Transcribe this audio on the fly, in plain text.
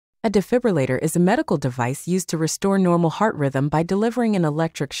A defibrillator is a medical device used to restore normal heart rhythm by delivering an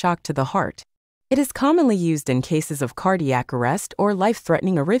electric shock to the heart. It is commonly used in cases of cardiac arrest or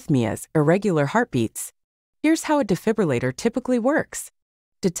life-threatening arrhythmias, irregular heartbeats. Here's how a defibrillator typically works.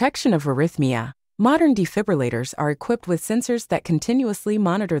 Detection of arrhythmia. Modern defibrillators are equipped with sensors that continuously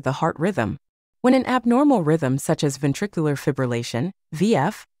monitor the heart rhythm. When an abnormal rhythm such as ventricular fibrillation,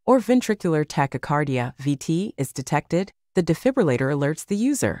 VF, or ventricular tachycardia, VT, is detected, the defibrillator alerts the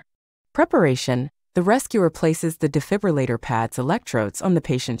user. Preparation. The rescuer places the defibrillator pad's electrodes on the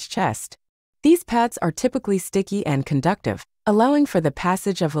patient's chest. These pads are typically sticky and conductive, allowing for the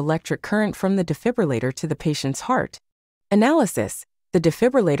passage of electric current from the defibrillator to the patient's heart. Analysis. The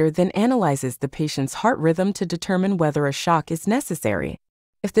defibrillator then analyzes the patient's heart rhythm to determine whether a shock is necessary.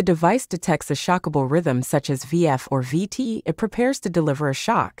 If the device detects a shockable rhythm such as VF or VT, it prepares to deliver a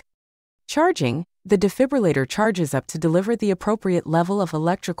shock. Charging. The defibrillator charges up to deliver the appropriate level of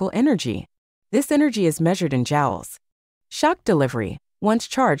electrical energy. This energy is measured in joules. Shock delivery. Once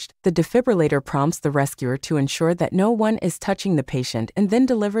charged, the defibrillator prompts the rescuer to ensure that no one is touching the patient and then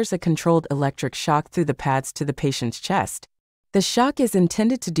delivers a controlled electric shock through the pads to the patient's chest. The shock is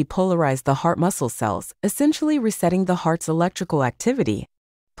intended to depolarize the heart muscle cells, essentially resetting the heart's electrical activity.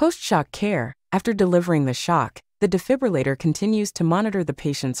 PostShock Care. After delivering the shock, the defibrillator continues to monitor the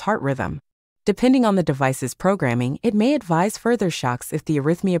patient's heart rhythm. Depending on the device's programming, it may advise further shocks if the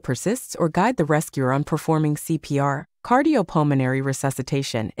arrhythmia persists or guide the rescuer on performing CPR, cardiopulmonary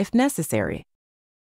resuscitation, if necessary.